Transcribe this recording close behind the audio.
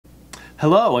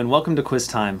Hello and welcome to Quiz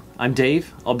Time. I'm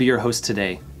Dave. I'll be your host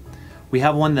today. We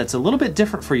have one that's a little bit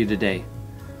different for you today.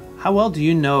 How well do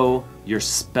you know your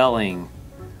spelling?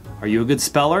 Are you a good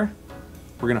speller?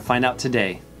 We're going to find out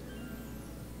today.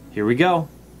 Here we go.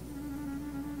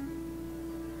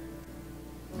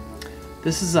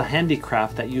 This is a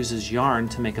handicraft that uses yarn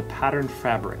to make a patterned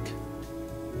fabric.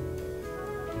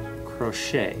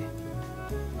 Crochet.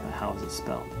 How is it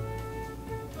spelled?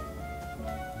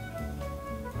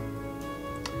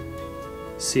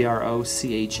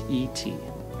 C-R-O-C-H-E-T.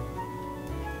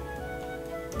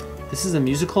 This is a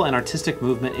musical and artistic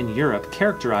movement in Europe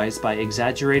characterized by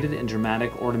exaggerated and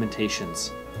dramatic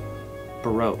ornamentations.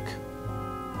 Baroque.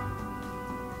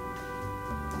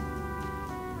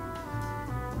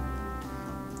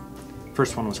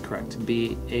 First one was correct.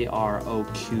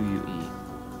 B-A-R-O-Q-U-E.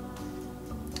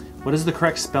 What is the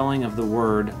correct spelling of the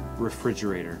word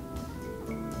refrigerator?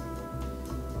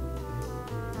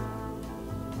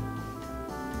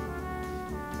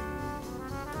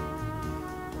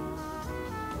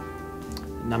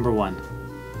 Number 1,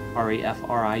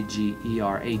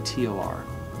 R-E-F-R-I-G-E-R-A-T-O-R.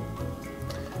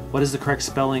 What is the correct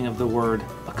spelling of the word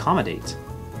accommodate?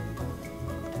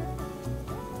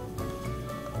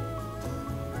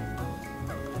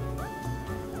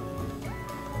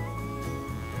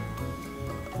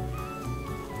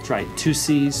 That's right, 2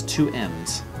 C's, 2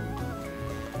 M's.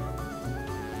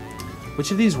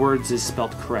 Which of these words is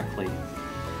spelt correctly?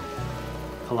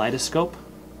 Kaleidoscope,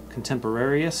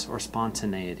 contemporaneous, or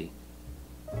spontaneity?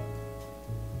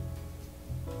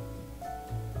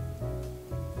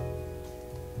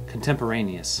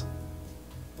 Contemporaneous.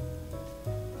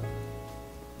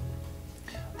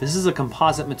 This is a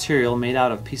composite material made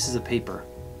out of pieces of paper.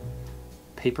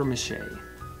 Paper mache.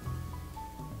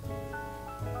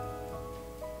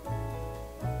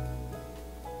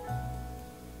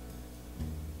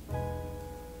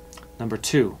 Number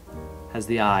 2 has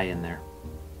the I in there.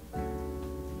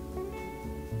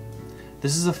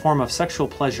 This is a form of sexual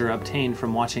pleasure obtained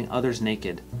from watching others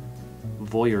naked.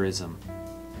 Voyeurism.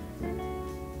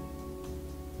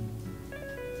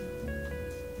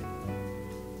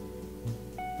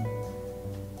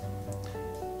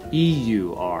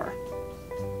 E-U-R.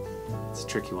 It's a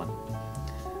tricky one.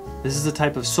 This is a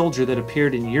type of soldier that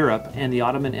appeared in Europe and the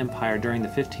Ottoman Empire during the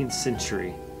 15th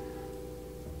century.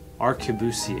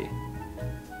 Arquebusier.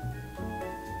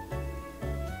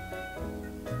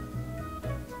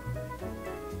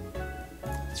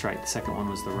 That's right, the second one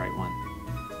was the right one.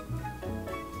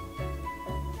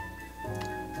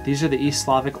 These are the East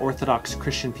Slavic Orthodox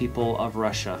Christian people of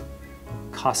Russia.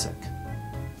 Cossack.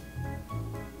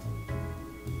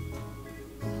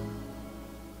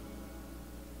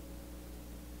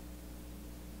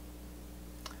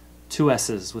 Two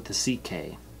S's with the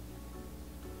CK.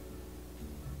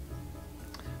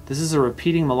 This is a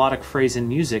repeating melodic phrase in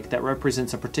music that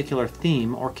represents a particular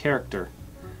theme or character.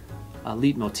 A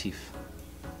leitmotif.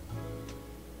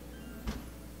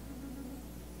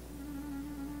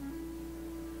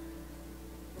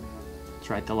 That's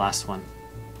right, the last one.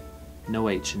 No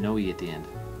H, no E at the end.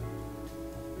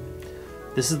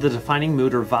 This is the defining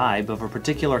mood or vibe of a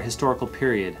particular historical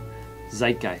period.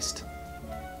 Zeitgeist.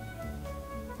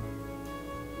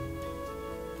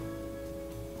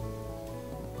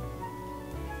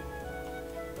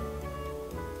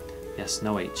 Yes,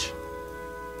 no H.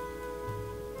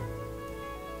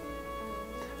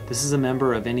 This is a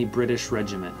member of any British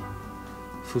regiment.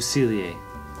 Fusilier.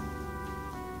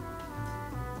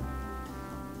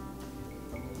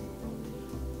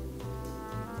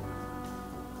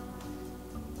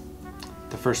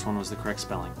 The first one was the correct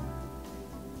spelling.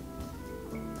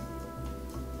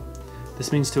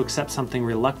 This means to accept something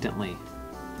reluctantly.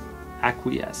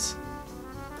 Acquiesce.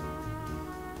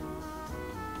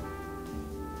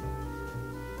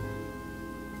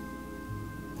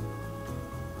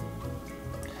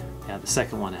 Yeah, the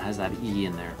second one, it has that E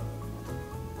in there.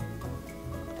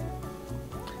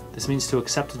 This means to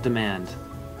accept a demand,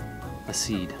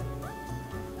 accede.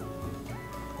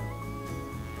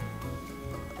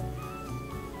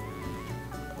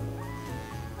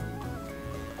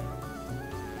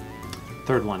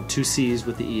 Third one, 2 C's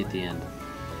with the E at the end.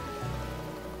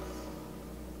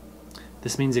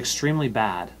 This means extremely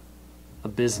bad,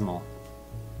 abysmal.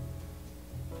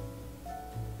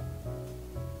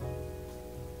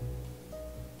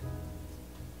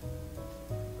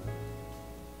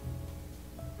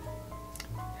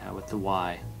 With the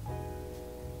Y.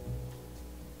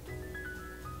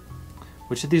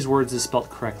 Which of these words is spelt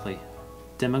correctly?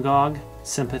 Demagogue,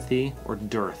 sympathy, or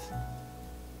dearth?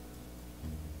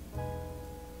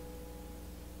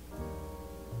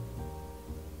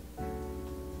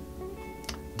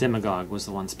 Demagogue was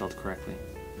the one spelled correctly.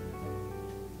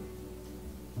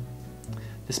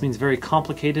 This means very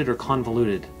complicated or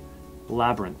convoluted.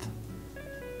 Labyrinth.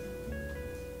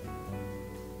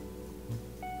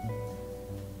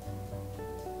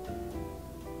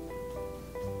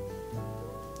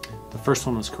 The first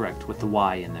one was correct with the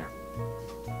Y in there.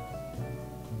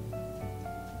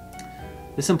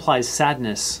 This implies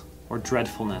sadness or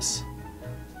dreadfulness.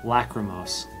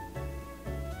 Lachrymose.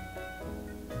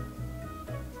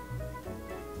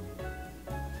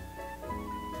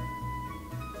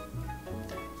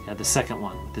 Yeah, the second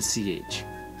one with the CH.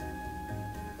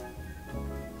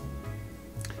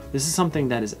 This is something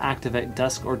that is active at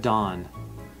dusk or dawn.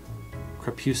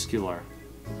 Crepuscular.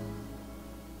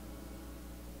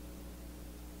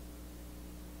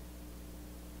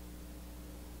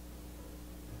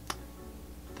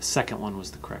 The second one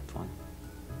was the correct one.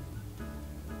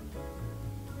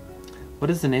 What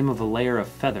is the name of a layer of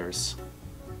feathers?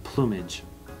 Plumage.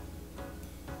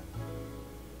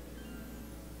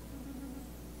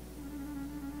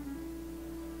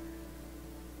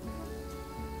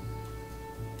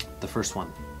 The first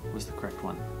one was the correct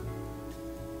one.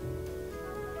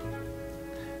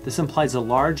 This implies a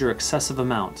large or excessive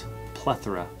amount.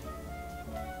 Plethora.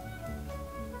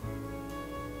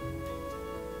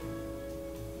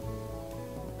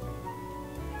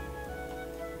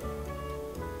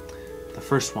 The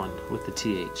first one with the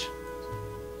TH.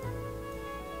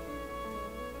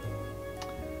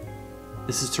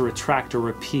 This is to retract or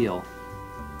repeal.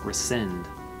 Rescind.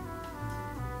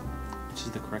 Which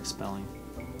is the correct spelling.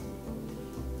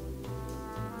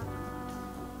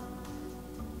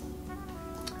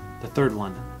 The third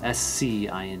one,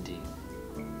 S-C-I-N-D.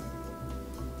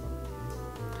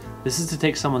 This is to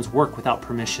take someone's work without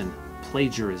permission.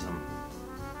 Plagiarism.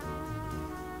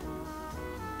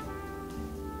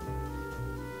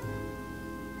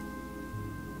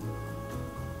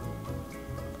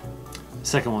 The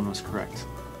second one was correct.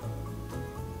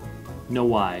 No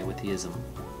Y with the ism.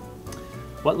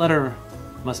 What letter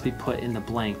must be put in the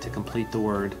blank to complete the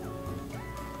word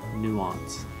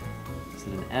nuance? Is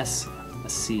it an S, a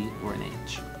C, or an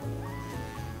H?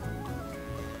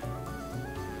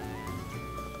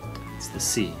 It's the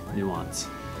C, nuance.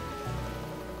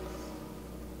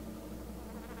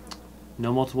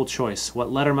 No multiple choice.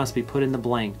 What letter must be put in the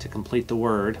blank to complete the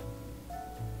word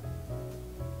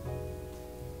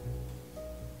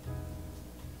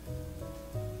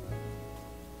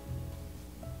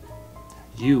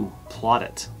you? Plot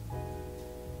it.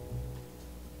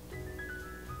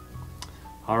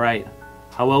 All right.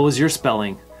 How well was your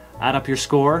spelling? Add up your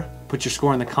score. Put your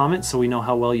score in the comments so we know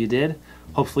how well you did.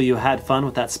 Hopefully you had fun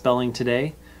with that spelling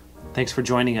today. Thanks for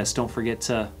joining us. Don't forget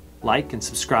to like and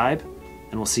subscribe,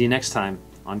 and we'll see you next time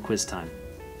on Quiz Time.